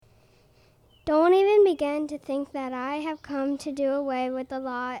Don't even begin to think that I have come to do away with the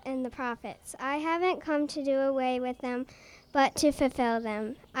law and the prophets. I haven't come to do away with them, but to fulfill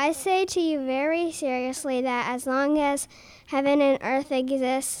them. I say to you very seriously that as long as heaven and earth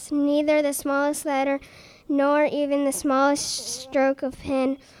exists, neither the smallest letter nor even the smallest stroke of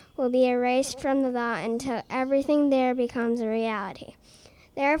pen will be erased from the law until everything there becomes a reality.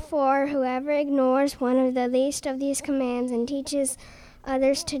 Therefore, whoever ignores one of the least of these commands and teaches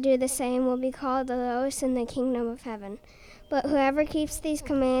others to do the same will be called the lowest in the kingdom of heaven. But whoever keeps these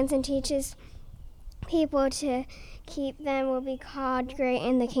commands and teaches people to keep them will be called great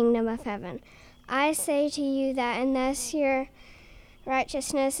in the kingdom of heaven. I say to you that unless your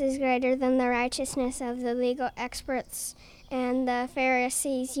righteousness is greater than the righteousness of the legal experts and the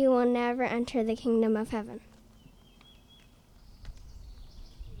Pharisees, you will never enter the kingdom of heaven.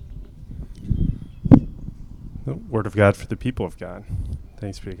 The word of God for the people of God.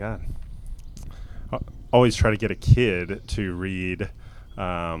 Thanks be to God. I always try to get a kid to read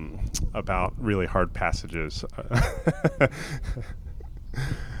about really hard passages.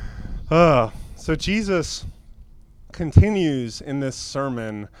 So Jesus continues in this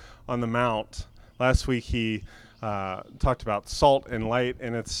Sermon on the Mount. Last week he talked about salt and light,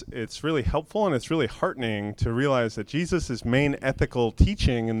 and it's really helpful and it's really heartening to realize that Jesus' main ethical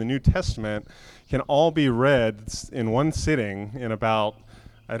teaching in the New Testament can all be read in one sitting in about,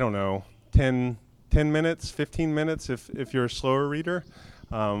 10 minutes, 15 minutes if you're a slower reader,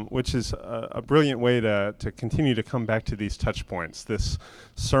 which is a brilliant way to continue to come back to these touch points, this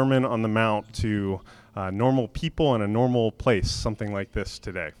Sermon on the Mount to normal people in a normal place, something like this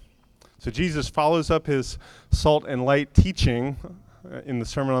today. So Jesus follows up his salt and light teaching in the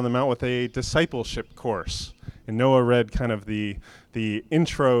Sermon on the Mount with a discipleship course. And Noah read kind of the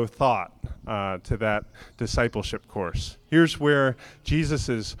intro thought to that discipleship course. Here's where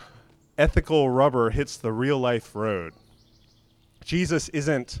Jesus' ethical rubber hits the real life road. Jesus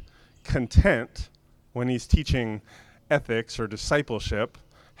isn't content when he's teaching ethics or discipleship,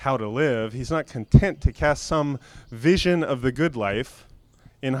 how to live. He's not content to cast some vision of the good life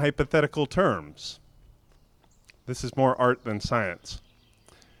in hypothetical terms. This is more art than science.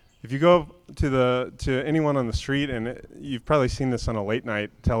 If you go to anyone on the street, and you've probably seen this on a late night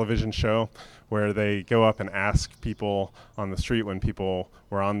television show where they go up and ask people on the street when people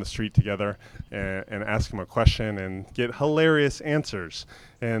were on the street together and ask them a question and get hilarious answers.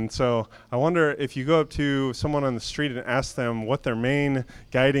 And so I wonder if you go up to someone on the street and ask them what their main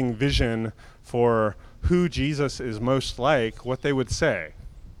guiding vision for who Jesus is most like, what they would say.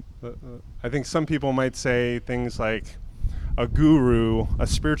 I think some people might say things like a guru, a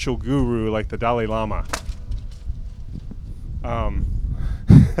spiritual guru like the Dalai Lama.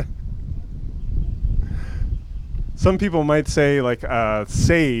 Some people might say like a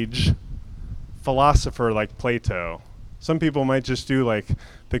sage philosopher like Plato. Some people might just do like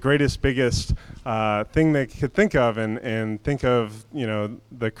the greatest, biggest thing they could think of and think of,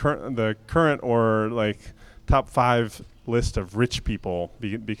 the current or like top 5 list of rich people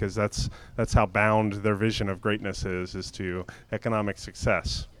because that's how bound their vision of greatness is to economic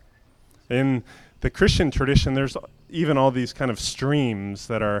success. In the Christian tradition, there's even all these kind of streams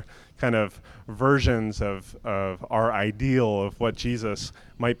that are kind of versions of our ideal of what Jesus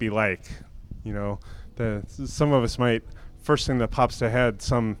might be like. Some of us might, first thing that pops to head,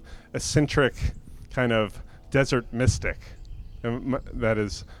 some eccentric kind of desert mystic that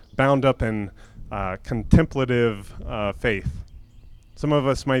is bound up in contemplative faith. Some of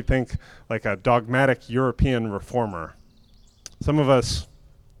us might think like a dogmatic European reformer. Some of us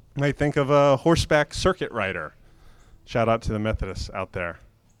might think of a horseback circuit rider. Shout out to the Methodists out there.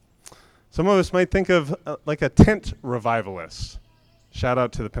 Some of us might think of like a tent revivalist. Shout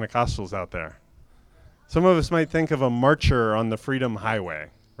out to the Pentecostals out there. Some of us might think of a marcher on the Freedom Highway,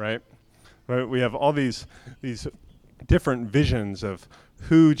 right? We have all these different visions of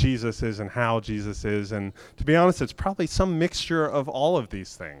who Jesus is and how Jesus is, and to be honest, it's probably some mixture of all of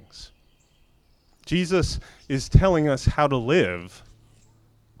these things. Jesus is telling us how to live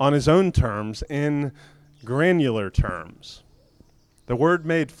on his own terms in granular terms. The Word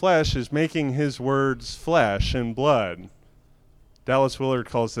made flesh is making his words flesh and blood. Dallas Willard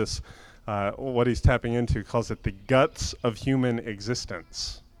calls this, what he's tapping into, calls it the guts of human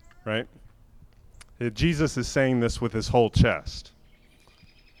existence, right? Jesus is saying this with his whole chest.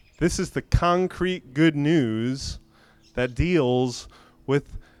 This is the concrete good news that deals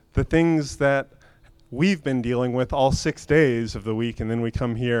with the things that we've been dealing with all 6 days of the week, and then we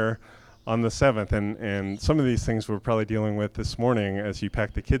come here on the 7th, and some of these things we're probably dealing with this morning as you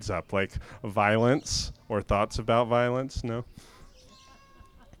pack the kids up, like violence or thoughts about violence. No?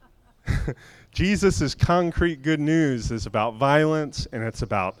 Jesus' concrete good news is about violence, and it's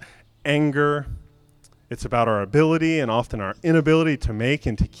about anger. It's about our ability and often our inability to make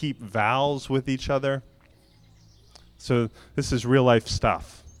and to keep vows with each other. So this is real life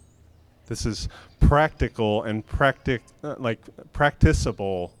stuff. This is practical and practicable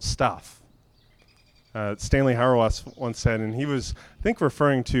stuff. Stanley Hauerwas once said, and he was, I think,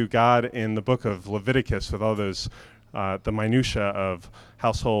 referring to God in the book of Leviticus with all those the minutia of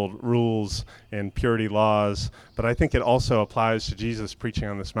household rules and purity laws, but I think it also applies to Jesus preaching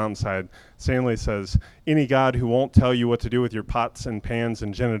on this mountainside. Stanley says, any God who won't tell you what to do with your pots and pans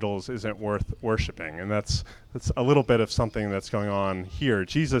and genitals isn't worth worshiping. And that's a little bit of something that's going on here.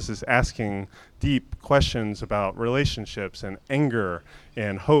 Jesus is asking deep questions about relationships and anger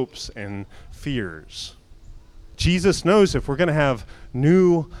and hopes and fears. Jesus knows if we're going to have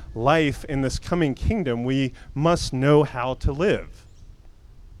new life in this coming kingdom, we must know how to live.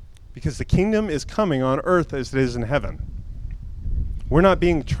 Because the kingdom is coming on earth as it is in heaven. We're not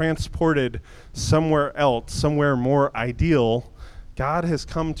being transported somewhere else, somewhere more ideal. God has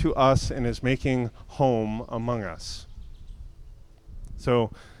come to us and is making home among us.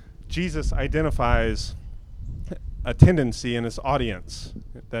 So Jesus identifies a tendency in his audience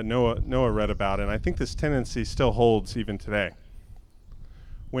that Noah read about, and I think this tendency still holds even today.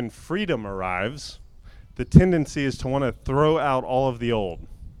 When freedom arrives, the tendency is to want to throw out all of the old.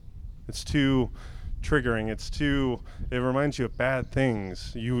 It's too triggering. It reminds you of bad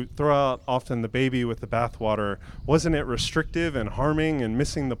things. You throw out often the baby with the bathwater. Wasn't it restrictive and harming and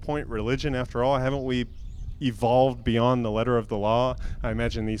missing the point religion after all? Haven't we evolved beyond the letter of the law? I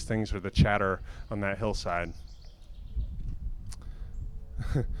imagine these things are the chatter on that hillside.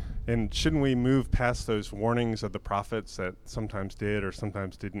 And shouldn't we move past those warnings of the prophets that sometimes did or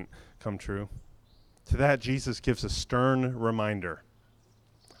sometimes didn't come true? To that, Jesus gives a stern reminder.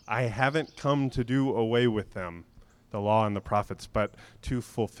 I haven't come to do away with them, the law and the prophets, but to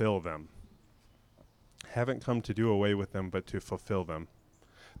fulfill them. Haven't come to do away with them, but to fulfill them.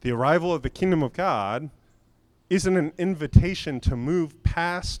 The arrival of the kingdom of God isn't an invitation to move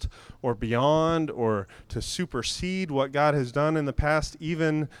past or beyond or to supersede what God has done in the past,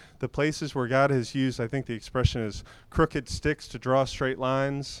 even the places where God has used, I think the expression is crooked sticks to draw straight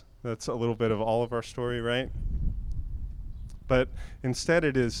lines. That's a little bit of all of our story, right? But instead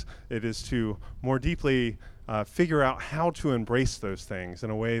it is to more deeply figure out how to embrace those things in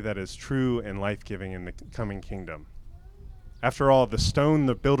a way that is true and life-giving in the coming kingdom. After all, the stone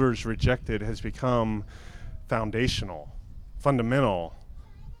the builders rejected has become foundational, fundamental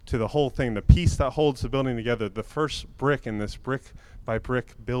to the whole thing, the piece that holds the building together, the first brick in this brick by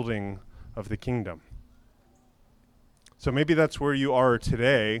brick building of the kingdom. So maybe that's where you are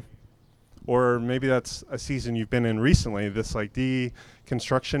today, or maybe that's a season you've been in recently, this like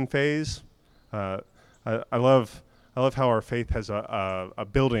deconstruction phase. I love how our faith has a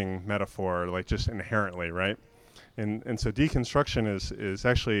building metaphor, like just inherently, right? And so deconstruction is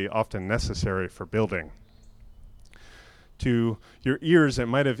actually often necessary for building. To your ears, it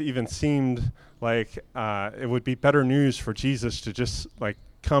might have even seemed like it would be better news for Jesus to just like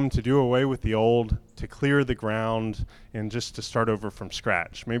come to do away with the old, to clear the ground, and just to start over from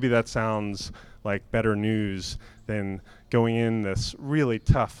scratch. Maybe that sounds like better news than going in this really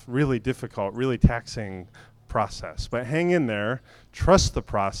tough, really difficult, really taxing process. But hang in there, trust the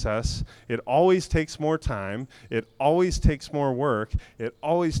process. It always takes more time. It always takes more work. It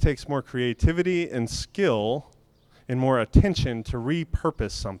always takes more creativity and skill and more attention to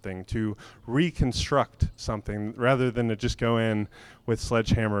repurpose something, to reconstruct something, rather than to just go in with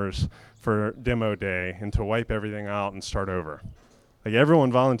sledgehammers for demo day and to wipe everything out and start over. Like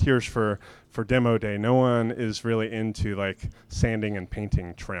everyone volunteers for demo day. No one is really into like sanding and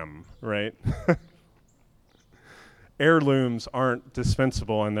painting trim, right? Heirlooms aren't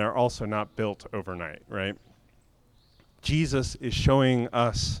dispensable, and they're also not built overnight, right? Jesus is showing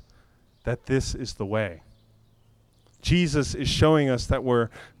us that this is the way. Jesus is showing us that we're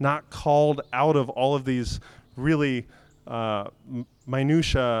not called out of all of these really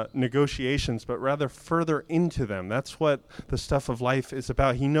minutia negotiations, but rather further into them. That's what the stuff of life is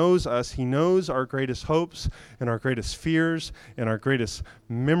about. He knows us. He knows our greatest hopes and our greatest fears and our greatest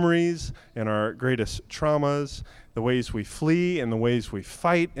memories and our greatest traumas, the ways we flee and the ways we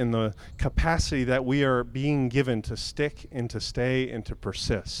fight, and the capacity that we are being given to stick and to stay and to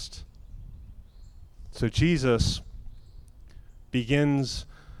persist. So Jesus begins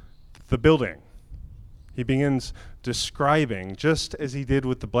the building. He begins describing, just as he did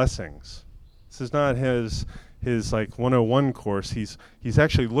with the blessings. This is not his like 101 course. He's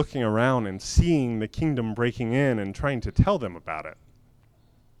actually looking around and seeing the kingdom breaking in and trying to tell them about it.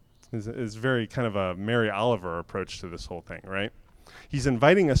 is very kind of a Mary Oliver approach to this whole thing, right? He's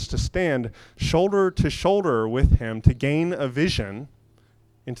inviting us to stand shoulder to shoulder with him to gain a vision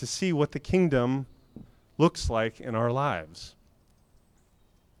and to see what the kingdom looks like in our lives.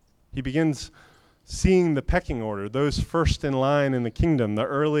 He begins seeing the pecking order, those first in line in the kingdom, the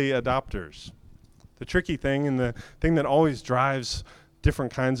early adopters. The tricky thing and the thing that always drives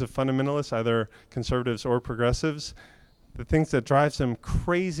different kinds of fundamentalists, either conservatives or progressives, the things that drives them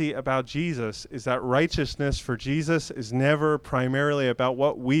crazy about Jesus is that righteousness for Jesus is never primarily about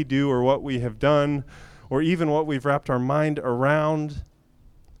what we do or what we have done or even what we've wrapped our mind around.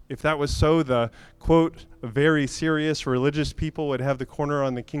 If that was so, the, quote, very serious religious people would have the corner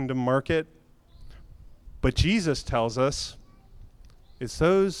on the kingdom market. But Jesus tells us it's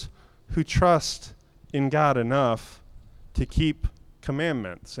those who trust in God enough to keep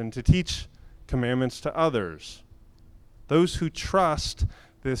commandments and to teach commandments to others. Those who trust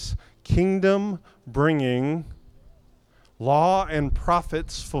this kingdom-bringing, law and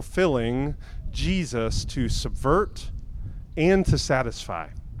prophets fulfilling Jesus to subvert and to satisfy.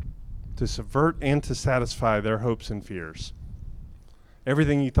 To subvert and to satisfy their hopes and fears.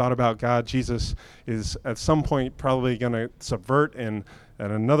 Everything you thought about God, Jesus is at some point probably going to subvert, and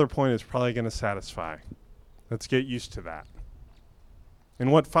at another point is probably going to satisfy. Let's get used to that.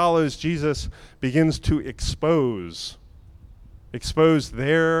 And what follows, Jesus begins to expose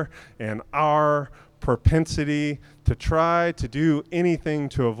their and our propensity to try to do anything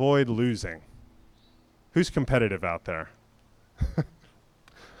to avoid losing. Who's competitive out there?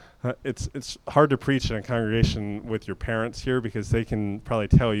 It's hard to preach in a congregation with your parents here because they can probably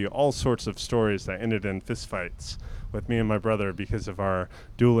tell you all sorts of stories that ended in fistfights with me and my brother because of our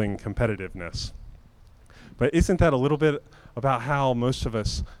dueling competitiveness. But isn't that a little bit about how most of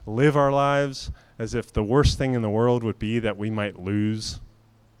us live our lives, as if the worst thing in the world would be that we might lose?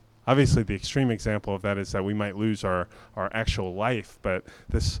 Obviously, the extreme example of that is that we might lose our actual life, but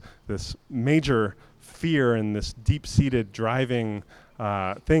this major fear and this deep-seated driving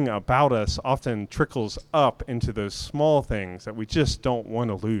thing about us often trickles up into those small things that we just don't want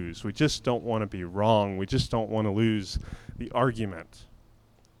to lose. We just don't want to be wrong. We just don't want to lose the argument.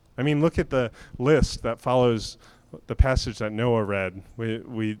 I mean, look at the list that follows the passage that Noah read.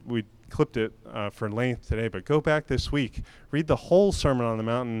 We clipped it for length today, but go back this week, read the whole Sermon on the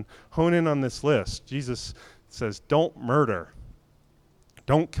Mount, hone in on this list. Jesus says, don't murder,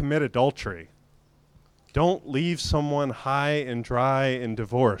 don't commit adultery, don't leave someone high and dry in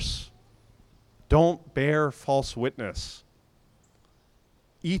divorce, don't bear false witness.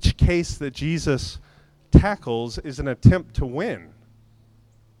 Each case that Jesus tackles is an attempt to win,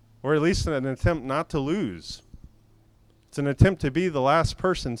 or at least an attempt not to lose. It's an attempt to be the last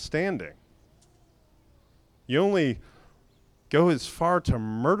person standing. You only go as far to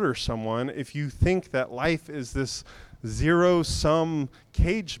murder someone if you think that life is this zero-sum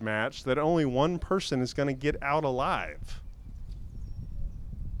cage match that only one person is going to get out alive.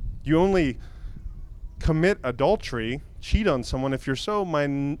 You only commit adultery, cheat on someone, if you're so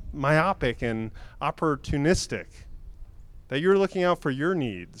myopic and opportunistic that you're looking out for your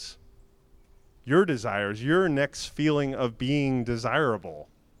needs, your desires, your next feeling of being desirable.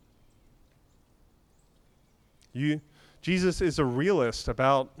 Jesus is a realist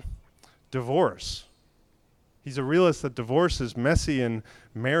about divorce. He's a realist that divorce is messy and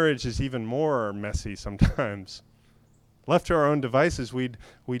marriage is even more messy sometimes. Left to our own devices, we'd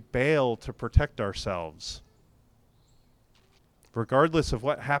bail to protect ourselves, regardless of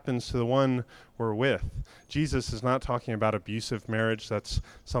what happens to the one we're with. Jesus is not talking about abusive marriage. That's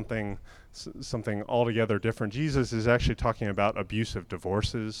something altogether different. Jesus is actually talking about abusive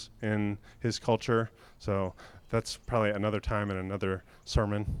divorces in his culture. So that's probably another time in another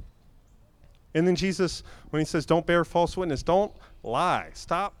sermon. And then Jesus, when he says, don't bear false witness, don't lie.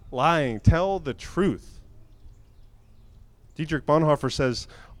 Stop lying. Tell the truth. Dietrich Bonhoeffer says,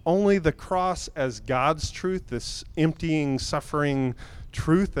 only the cross as God's truth, this emptying, suffering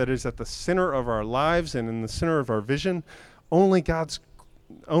truth that is at the center of our lives and in the center of our vision, only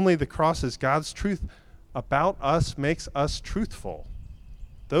the cross as God's truth about us makes us truthful.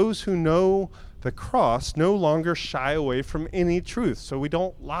 Those who know the cross no longer shy away from any truth, so we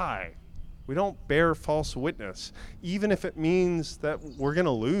don't lie. We don't bear false witness, even if it means that we're going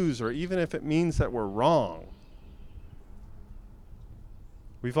to lose or even if it means that we're wrong.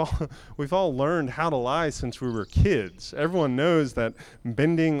 We've all learned how to lie since we were kids. Everyone knows that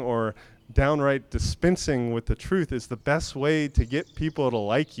bending or downright dispensing with the truth is the best way to get people to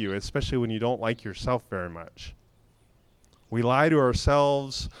like you, especially when you don't like yourself very much. We lie to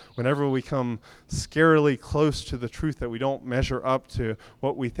ourselves whenever we come scarily close to the truth that we don't measure up to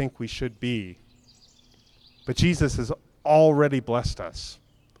what we think we should be. But Jesus has already blessed us.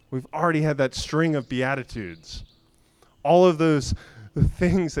 We've already had that string of Beatitudes. All of those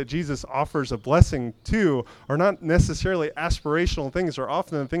things that Jesus offers a blessing to are not necessarily aspirational things, or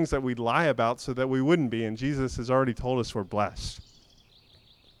often the things that we lie about so that we wouldn't be, and Jesus has already told us we're blessed.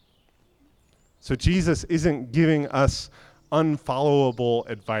 So Jesus isn't giving us unfollowable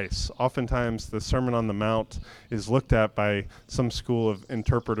advice. Oftentimes the Sermon on the Mount is looked at by some school of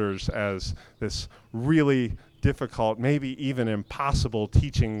interpreters as this really difficult, maybe even impossible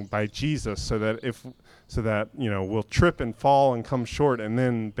teaching by Jesus, so that we'll trip and fall and come short and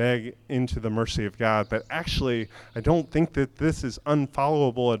then beg into the mercy of God. But actually, I don't think that this is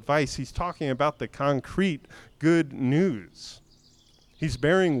unfollowable advice. He's talking about the concrete good news. He's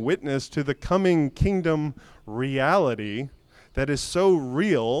bearing witness to the coming kingdom reality that is so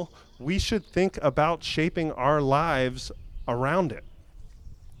real, we should think about shaping our lives around it.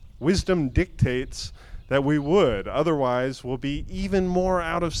 Wisdom dictates that we would. Otherwise, we'll be even more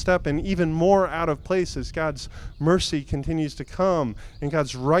out of step and even more out of place as God's mercy continues to come and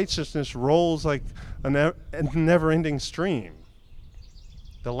God's righteousness rolls like a never-ending stream.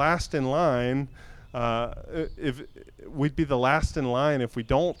 The last in line, if we'd be the last in line if we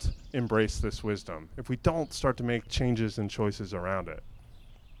don't embrace this wisdom, if we don't start to make changes and choices around it.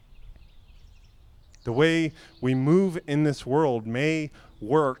 The way we move in this world may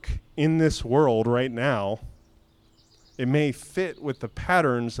work in this world right now. It may fit with the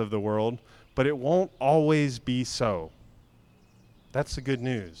patterns of the world, but it won't always be so. That's the good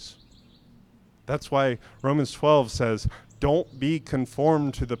news. That's why Romans 12 says, don't be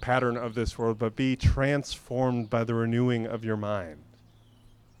conformed to the pattern of this world, but be transformed by the renewing of your mind.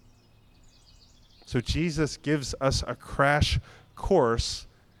 So Jesus gives us a crash course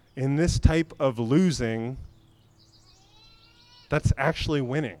in this type of losing that's actually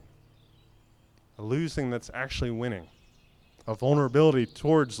winning. A losing that's actually winning. A vulnerability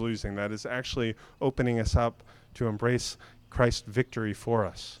towards losing that is actually opening us up to embrace Christ's victory for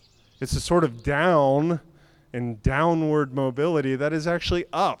us. It's a sort of down and downward mobility that is actually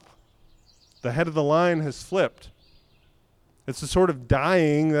up. The head of the line has flipped. It's a sort of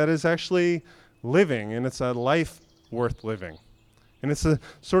dying that is actually living, and it's a life worth living. And it's a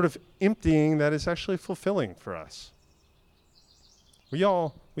sort of emptying that is actually fulfilling for us.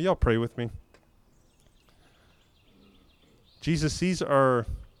 Will y'all pray with me? Jesus, these are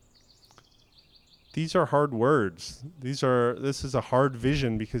hard words. This is a hard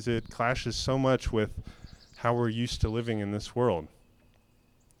vision because it clashes so much with how we're used to living in this world.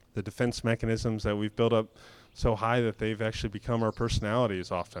 The defense mechanisms that we've built up so high that they've actually become our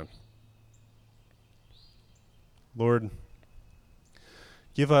personalities often. Lord,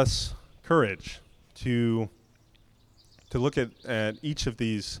 give us courage to look at each of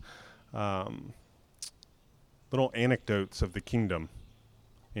these little anecdotes of the kingdom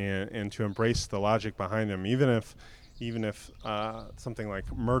and to embrace the logic behind them, even if something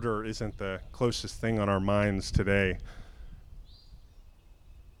like murder isn't the closest thing on our minds today.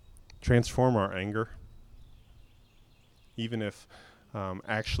 Transform our anger, even if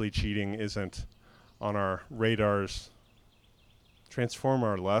actually cheating isn't on our radars. Transform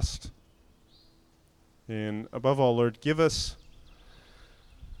our lust. And above all, Lord, give us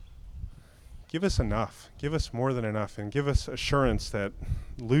enough. Give us more than enough. And give us assurance that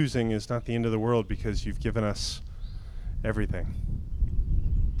losing is not the end of the world because you've given us everything.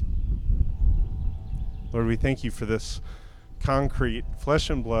 Lord, we thank you for this concrete, flesh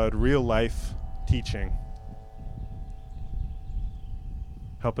and blood, real life teaching.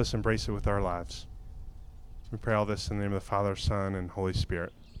 Help us embrace it with our lives. We pray all this in the name of the Father, Son, and Holy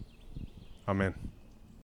Spirit. Amen.